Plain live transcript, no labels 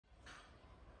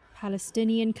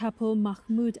Palestinian couple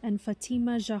Mahmoud and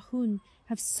Fatima Jarghoun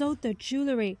have sold their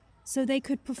jewellery so they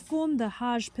could perform the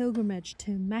Hajj pilgrimage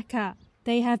to Mecca.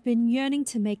 They have been yearning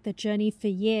to make the journey for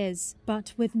years,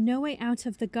 but with no way out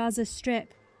of the Gaza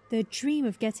Strip, their dream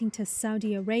of getting to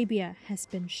Saudi Arabia has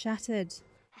been shattered.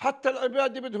 They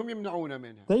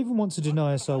even want to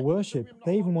deny us our worship.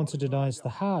 They even want to deny us the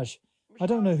Hajj. I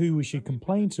don't know who we should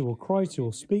complain to or cry to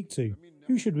or speak to.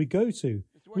 Who should we go to?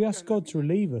 We ask God to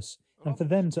relieve us and for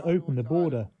them to open the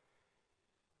border.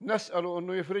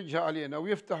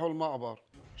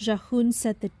 Jarghoun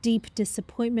said the deep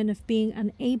disappointment of being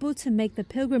unable to make the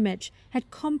pilgrimage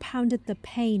had compounded the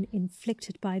pain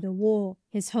inflicted by the war.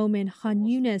 His home in Khan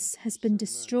Yunis has been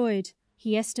destroyed.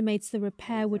 He estimates the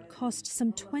repair would cost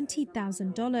some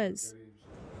 $20,000.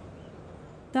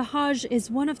 The Hajj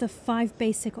is one of the 5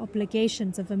 basic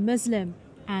obligations of a Muslim,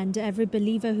 and every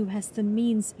believer who has the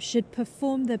means should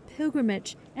perform the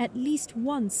pilgrimage at least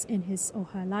once in his or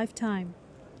her lifetime.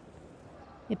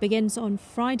 It begins on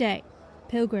Friday.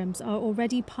 Pilgrims are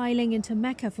already piling into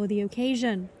Mecca for the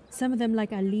occasion. Some of them,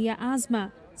 like Aliyah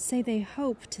Azma, say they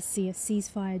hope to see a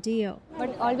ceasefire deal.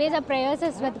 But always our prayers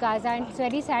is with Gaza, and it's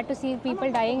very sad to see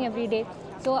people dying every day.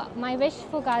 So my wish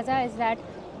for Gaza is that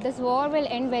this war will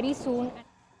end very soon.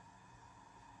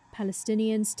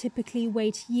 Palestinians typically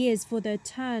wait years for their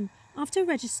turn after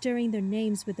registering their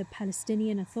names with the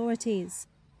Palestinian authorities.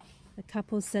 The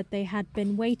couple said they had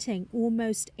been waiting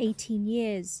almost 18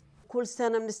 years.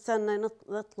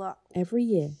 Every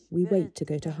year we wait to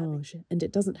go to Hajj and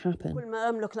it doesn't happen.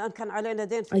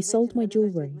 I sold my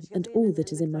jewellery and all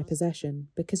that is in my possession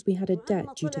because we had a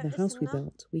debt due to the house we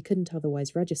built. We couldn't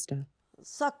otherwise register.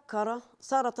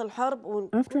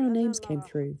 After our names came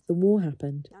through, the war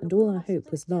happened and all our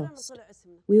hope was lost.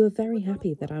 We were very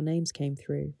happy that our names came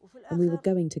through and we were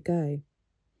going to go.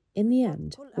 In the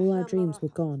end, all our dreams were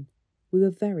gone. We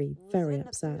were very, very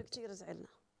upset.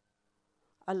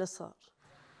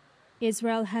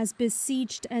 Israel has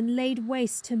besieged and laid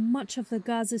waste to much of the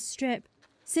Gaza Strip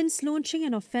since launching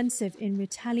an offensive in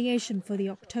retaliation for the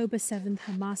October 7th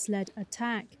Hamas-led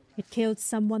attack. It killed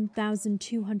some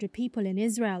 1,200 people in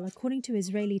Israel, according to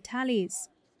Israeli tallies.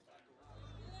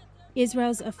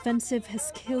 Israel's offensive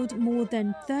has killed more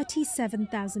than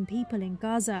 37,000 people in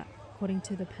Gaza, according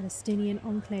to the Palestinian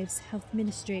enclave's health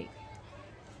ministry.